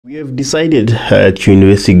We have decided to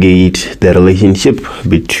investigate the relationship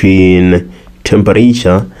between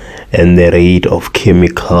temperature and the rate of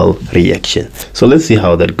chemical reaction. So let's see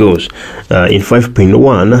how that goes. In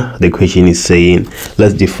 5.1, the question is saying,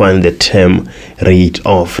 let's define the term rate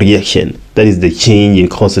of reaction. That is the change in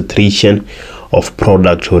concentration of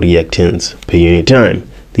product or reactants per unit time.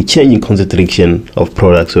 The change in concentration of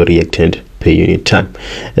products or reactant per unit time.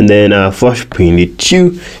 And then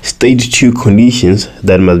 5.2 state two conditions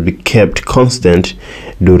that must be kept constant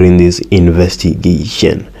during this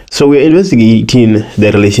investigation. So we're investigating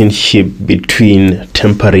the relationship between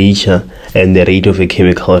temperature and the rate of a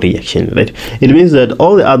chemical reaction, right? It means that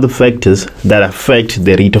all the other factors that affect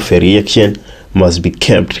the rate of a reaction must be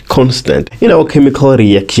kept constant. In our chemical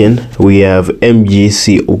reaction, we have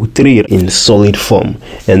MgCO3 in solid form,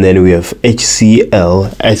 and then we have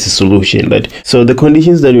HCl as a solution, right? So the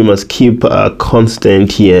conditions that we must keep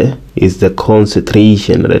constant here is the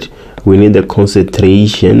concentration, right? We need the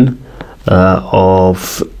concentration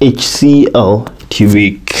of HCl to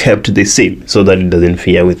be kept the same so that it doesn't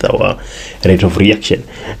interfere with our rate of reaction.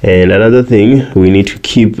 And another thing, we need to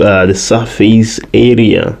keep the surface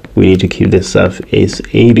area. We need to keep the surface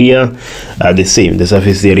area the same. The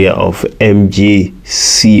surface area of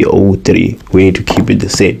MgCO3, we need to keep it the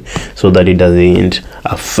same so that it doesn't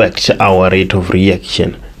affect our rate of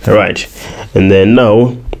reaction. All right, and then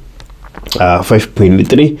now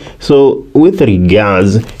 5.3. so with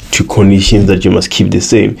regards to conditions that you must keep the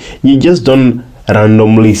same, you just don't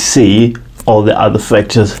randomly say all the other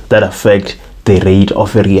factors that affect the rate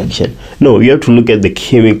of a reaction. No, you have to look at the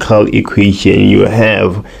chemical equation you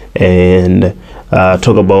have and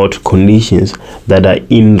talk about conditions that are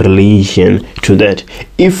in relation to that.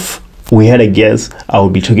 If we had a guess, I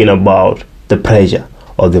would be talking about the pressure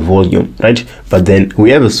or the volume, right? But then we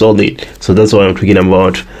have a solid, so that's why I'm talking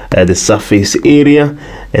about the surface area,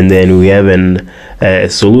 and then we have a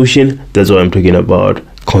solution, that's why I'm talking about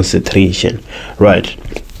concentration, right?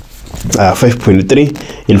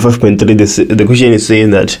 5.3. In 5.3, the question is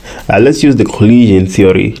saying that let's use the collision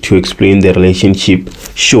theory to explain the relationship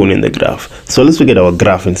shown in the graph. So let's look at our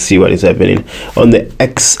graph and see what is happening. On the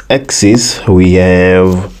x-axis, we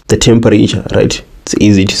have the temperature, right? It's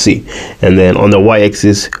easy to see. And then on the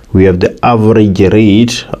y-axis, we have the average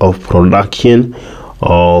rate of production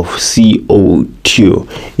of CO2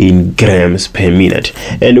 in grams per minute.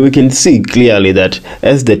 And we can see clearly that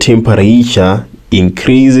as the temperature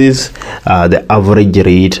increases, the average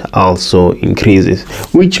rate also increases,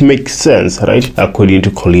 which makes sense, right, according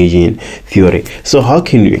to collision theory. So how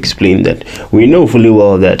can you explain that? We know fully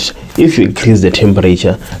well that if you increase the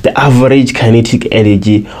temperature, the average kinetic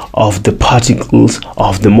energy of the particles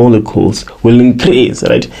of the molecules will increase,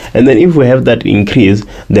 right? And then if we have that increase,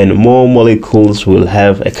 then more molecules will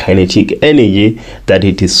have a kinetic energy that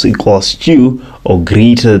it is equals to or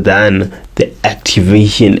greater than the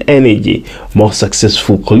activation energy. More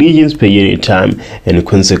successful collisions per unit time, and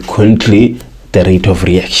consequently the rate of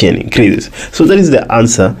reaction increases. So that is the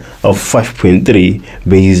answer of 5.3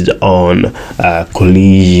 based on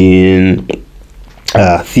collision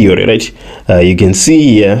theory, right? You can see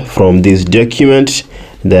here from this document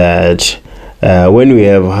that when we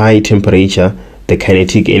have high temperature, the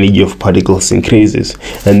kinetic energy of particles increases,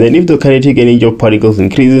 and then if the kinetic energy of particles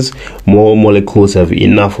increases, more molecules have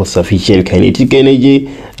enough or sufficient kinetic energy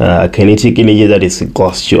that is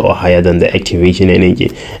equals to or higher than the activation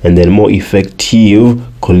energy, and then more effective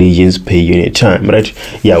collisions per unit time, right?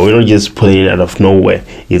 Yeah, we're not just pulling it out of nowhere.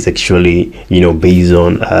 It's actually, you know, based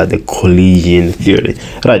on the collision theory,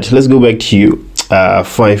 right? Let's go back to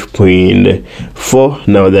 5.4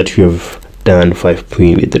 now that we have done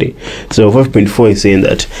 5.3. So 5.4 is saying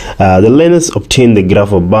that the learners obtained the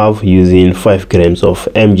graph above using 5 grams of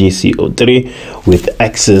MgCO3 with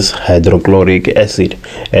excess hydrochloric acid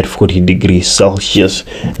at 40 degrees Celsius.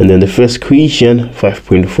 And then the first question,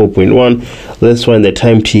 5.4.1, let's find the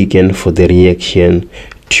time taken for the reaction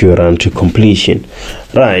to run to completion,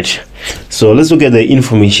 right? So let's look at the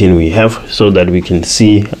information we have so that we can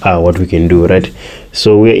see what we can do, right?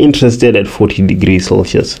 So we're interested at 40 degrees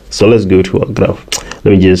Celsius. So let's go to our graph.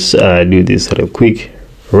 Let me just do this real quick.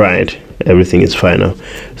 Right, everything is fine now.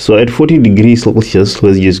 So at 40 degrees Celsius,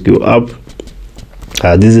 let's just go up.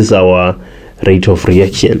 This is our rate of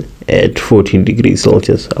reaction at 40 degrees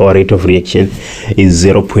Celsius. Our rate of reaction is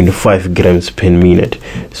 0.5 grams per minute.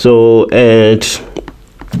 So at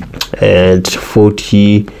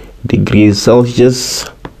 40 degrees Celsius,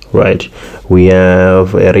 right, we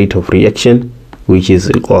have a rate of reaction which is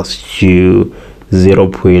equals to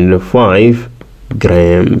 0.5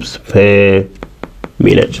 grams per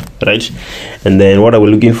minute, right? And then what are we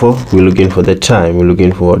looking for? We're looking for the time. We're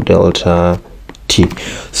looking for delta T.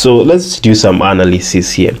 So let's do some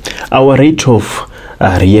analysis here. Our rate of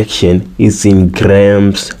reaction is in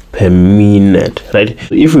grams per minute, right?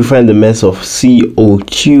 So if we find the mass of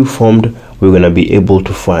CO2 formed, we're going to be able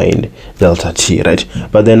to find delta T, right?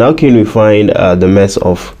 But then how can we find the mass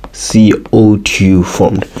of CO2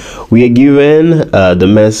 formed? We are given the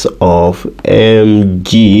mass of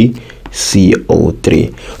MgCO3.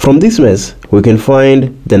 From this mass, we can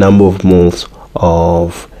find the number of moles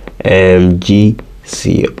of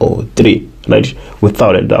MgCO3, right,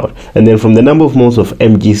 without a doubt. And then from the number of moles of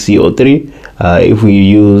MgCO3, if we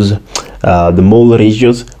use the mole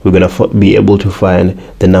ratios, we're going to be able to find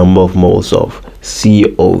the number of moles of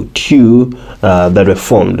CO2 that were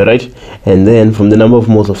formed, right? And then from the number of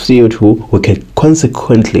moles of CO2, we can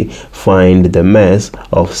consequently find the mass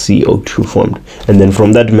of CO2 formed. And then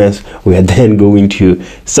from that mass, we are then going to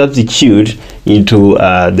substitute into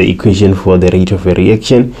the equation for the rate of a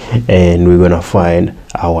reaction, and we're going to find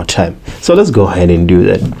our time. So let's go ahead and do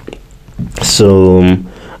that. So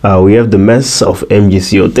we have the mass of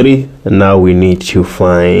MgCO3, and now we need to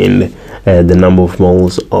find the number of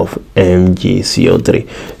moles of MgCO3.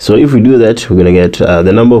 So if we do that, we're going to get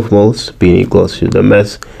the number of moles being equals to the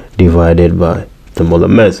mass divided by the molar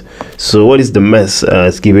mass. So what is the mass?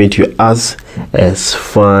 It's given to us as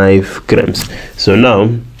 5 grams. So now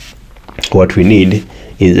what we need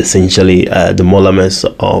is essentially the molar mass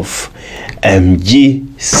of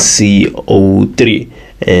MgCO3,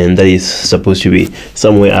 and that is supposed to be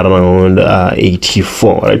somewhere around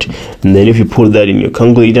 84, right? And then if you put that in your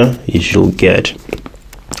calculator, you should get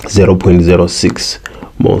 0.06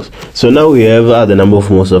 moles. So now we have the number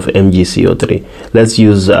of moles of MgCO3. Let's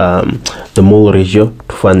use the mole ratio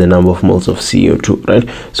to find the number of moles of CO2, right?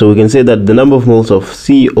 So we can say that the number of moles of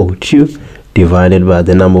CO2 divided by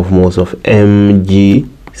the number of moles of MgCO3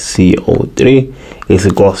 is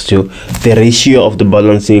equals to the ratio of the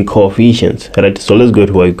balancing coefficients, right? So let's go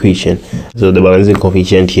to our equation. So the balancing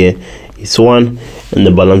coefficient here is 1, and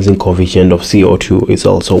the balancing coefficient of CO2 is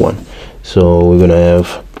also 1. So we're gonna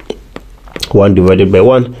have 1 divided by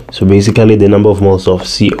 1. So basically the number of moles of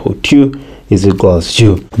CO2 is equals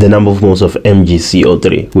to the number of moles of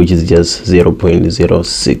MgCO3, which is just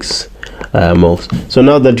 0.06 moles. So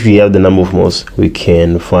now that we have the number of moles, we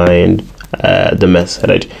can find the mass,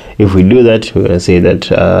 right? If we do that, we're going to say that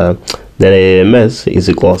the mass is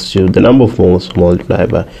equals to the number of moles multiplied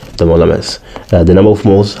by the molar mass. The number of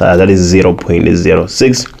moles, that is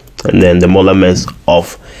 0.06, and then the molar mass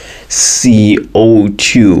of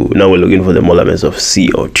CO2. Now we're looking for the molar mass of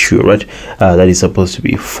CO2, right? That is supposed to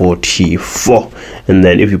be 44, and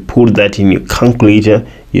then if you put that in your calculator,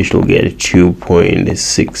 you should get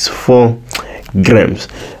 2.64 grams,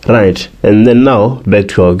 right? And then now back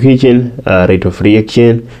to our equation, rate of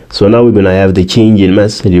reaction. So now we're gonna have the change in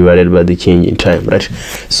mass divided by the change in time, right?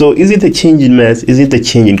 So is it the change in mass? Is it the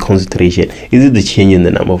change in concentration? Is it the change in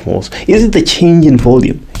the number of moles? Is it the change in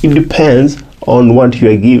volume? It depends on what you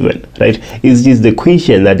are given, right? It's just the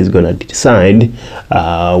equation that is going to decide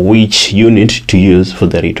which unit to use for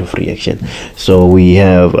the rate of reaction. So we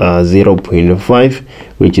have 0.5,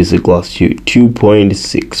 which is equals to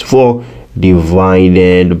 2.64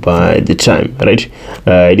 divided by the time, right?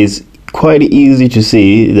 It is quite easy to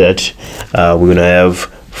see that we're going to have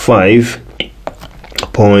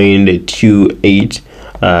 5.28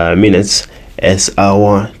 minutes as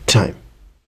our time.